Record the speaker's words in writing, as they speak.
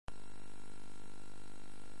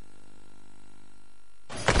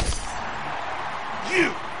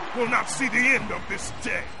will not see the end of this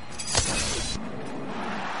day.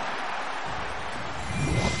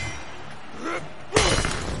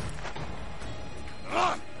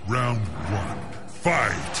 Round 1.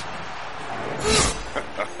 Fight!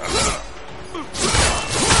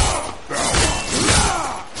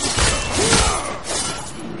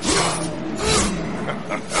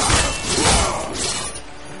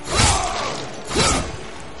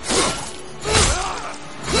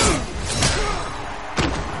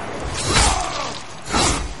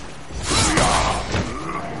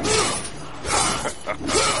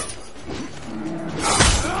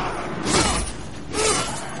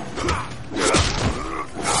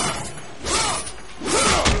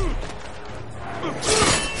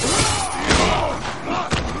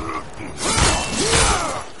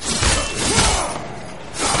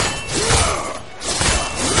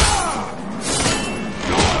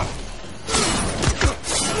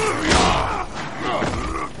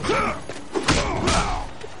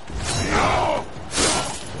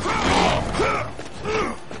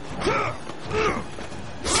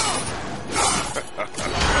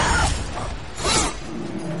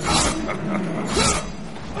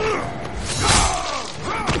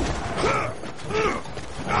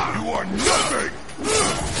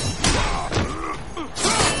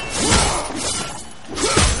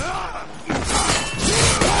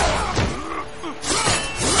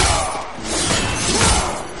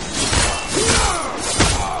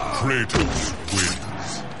 Kratos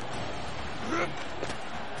wins.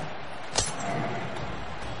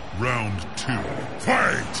 Round 2.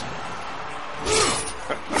 Fight!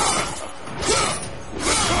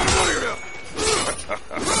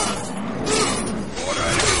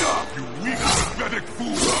 You weak, pathetic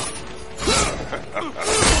fool!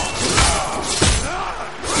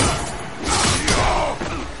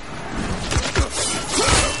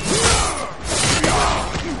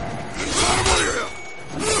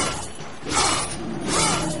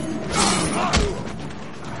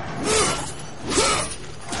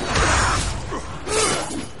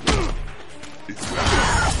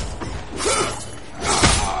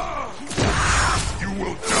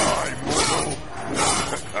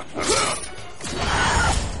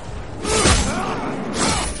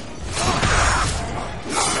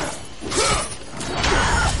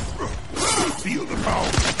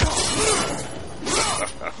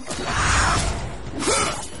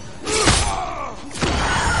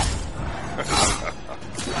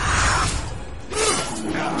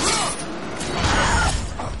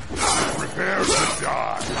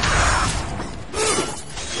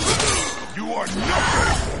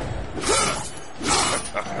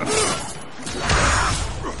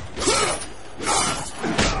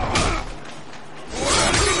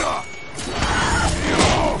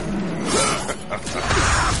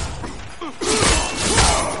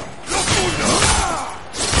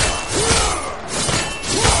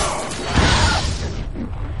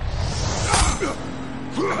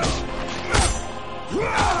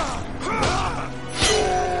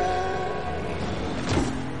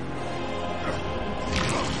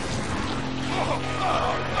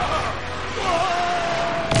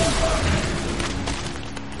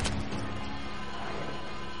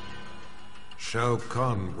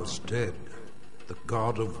 Kahn was dead. The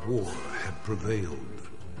god of war had prevailed.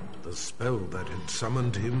 The spell that had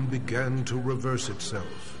summoned him began to reverse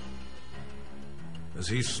itself. As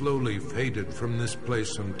he slowly faded from this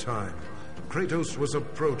place and time, Kratos was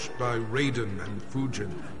approached by Raiden and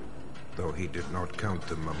Fujin. Though he did not count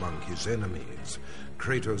them among his enemies,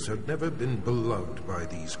 Kratos had never been beloved by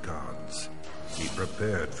these gods. He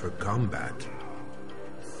prepared for combat.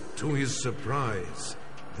 To his surprise,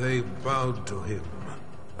 they bowed to him,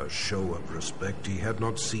 a show of respect he had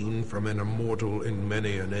not seen from an immortal in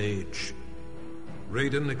many an age.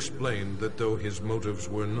 Raiden explained that though his motives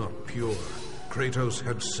were not pure, Kratos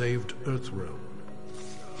had saved Earthrealm.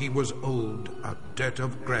 He was owed a debt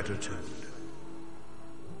of gratitude.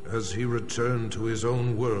 As he returned to his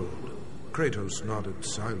own world, Kratos nodded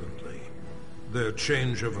silently. Their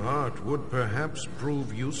change of heart would perhaps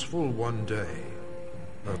prove useful one day.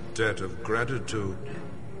 A debt of gratitude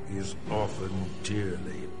is often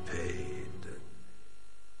dearly paid.